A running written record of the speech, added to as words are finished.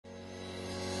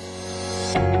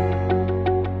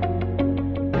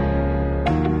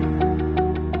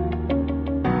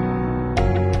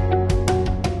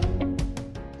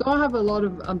So I have a lot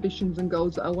of ambitions and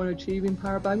goals that I want to achieve in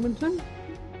para-badminton.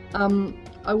 I'm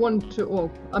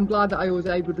glad that I was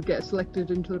able to get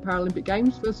selected into the Paralympic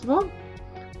Games, first of all.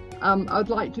 I'd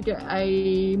like to get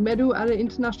a medal at an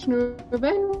international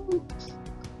event.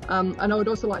 And I would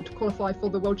also like to qualify for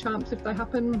the World Champs if they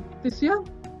happen this year.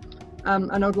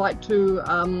 And I would like to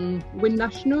win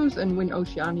nationals and win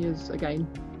Oceanias again.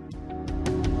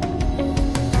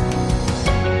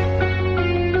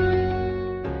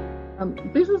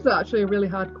 This was actually a really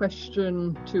hard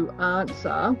question to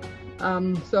answer.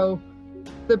 So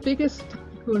the biggest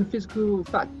technical and physical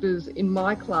factors in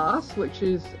my class, which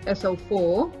is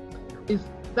SL4, is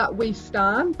that we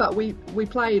stand, but we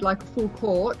play like a full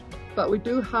court, but we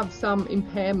do have some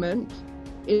impairment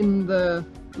in the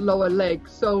lower leg.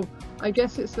 So I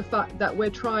guess it's the fact that we're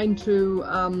trying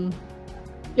to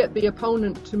get the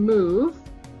opponent to move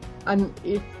and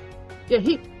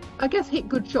hit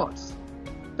good shots.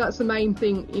 That's the main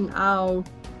thing in our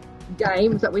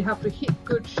games, that we have to hit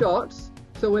good shots.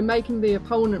 So we're making the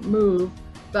opponent move,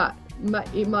 but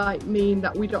it might mean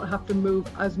that we don't have to move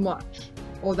as much,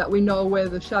 or that we know where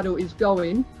the shadow is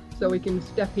going, so we can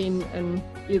step in and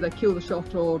either kill the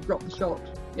shot or drop the shot.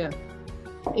 Yeah.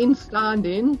 In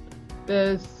standing,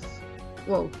 there's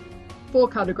 4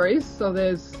 categories. So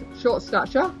there's short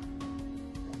stature,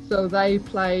 so they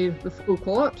play the full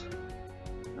court,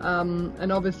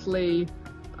 and obviously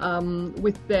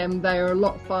with them they are a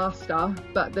lot faster,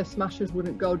 but their smashes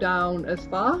wouldn't go down as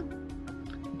far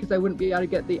because they wouldn't be able to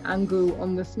get the angle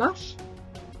on the smash.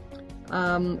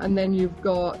 And then you've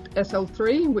got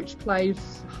SL3, which plays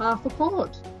half a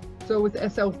court. So with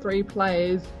SL3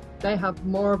 players, they have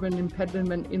more of an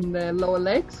impediment in their lower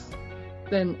legs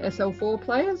than SL4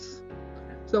 players.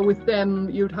 So with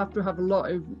them, you'd have to have a lot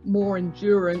of more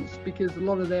endurance, because a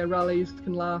lot of their rallies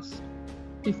can last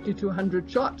 50 to 100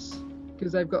 shots,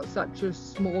 because they've got such a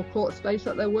small court space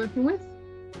that they're working with.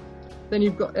 Then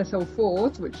you've got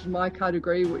SL4s, which is my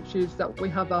category, which is that we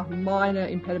have a minor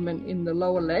impediment in the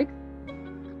lower leg.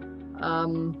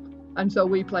 And so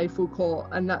we play full court,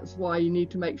 and that's why you need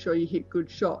to make sure you hit good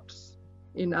shots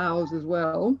in ours as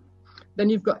well. Then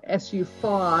you've got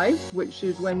SU5, which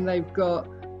is when they've got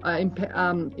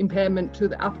impairment to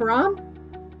the upper arm.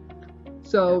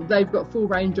 So they've got full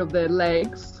range of their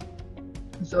legs.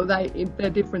 So their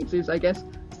difference is, I guess,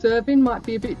 serving might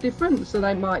be a bit different. So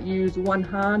they might use one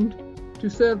hand to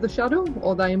serve the shadow,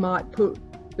 or they might put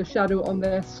the shadow on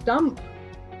their stump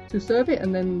to serve it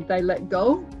and then they let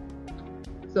go.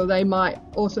 So they might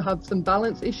also have some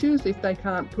balance issues if they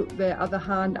can't put their other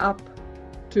hand up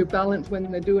to balance when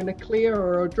they're doing a clear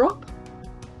or a drop.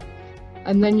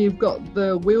 And then you've got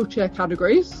the wheelchair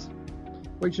categories,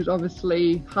 which is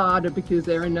obviously harder because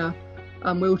they're in a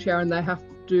wheelchair and they have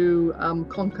to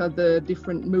conquer the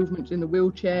different movements in the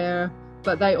wheelchair,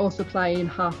 but they also play in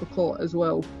half a court as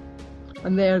well.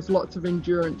 And there's lots of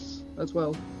endurance as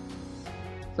well.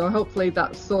 So hopefully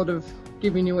that's sort of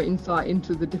giving you an insight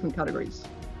into the different categories.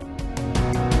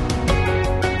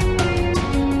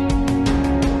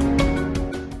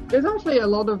 There's actually a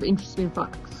lot of interesting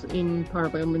facts in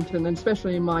para-badminton, and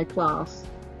especially in my class.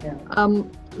 Yeah.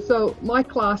 So my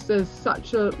class, there's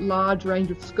such a large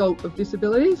range of scope of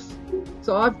disabilities.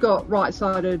 So I've got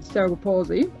right-sided cerebral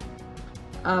palsy,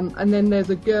 and then there's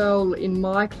a girl in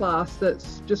my class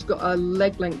that's just got a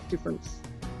leg length difference.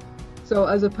 So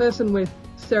as a person with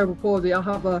cerebral palsy, I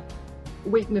have a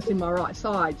weakness in my right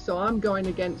side. So I'm going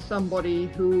against somebody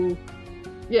who,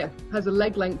 has a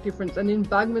leg length difference. And in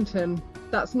badminton,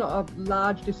 that's not a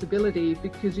large disability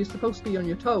because you're supposed to be on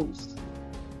your toes.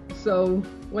 So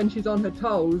when she's on her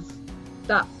toes,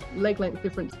 that leg length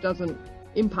difference doesn't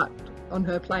impact on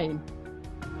her playing.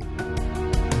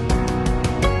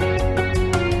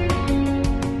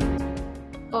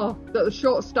 Oh, the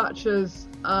short statures,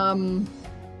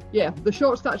 the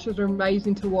short statures are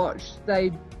amazing to watch.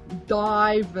 They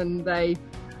dive and they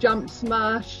jump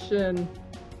smash, and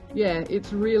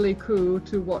it's really cool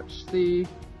to watch the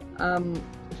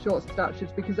short statures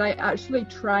because they actually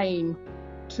train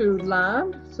to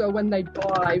land. So when they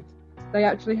dive, they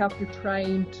actually have to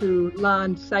train to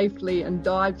land safely and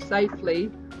dive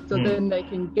safely, so then they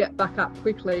can get back up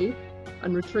quickly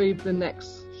and retrieve the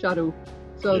next shadow.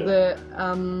 So the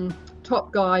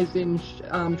top guys in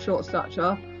short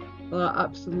stature are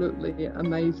absolutely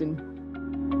amazing.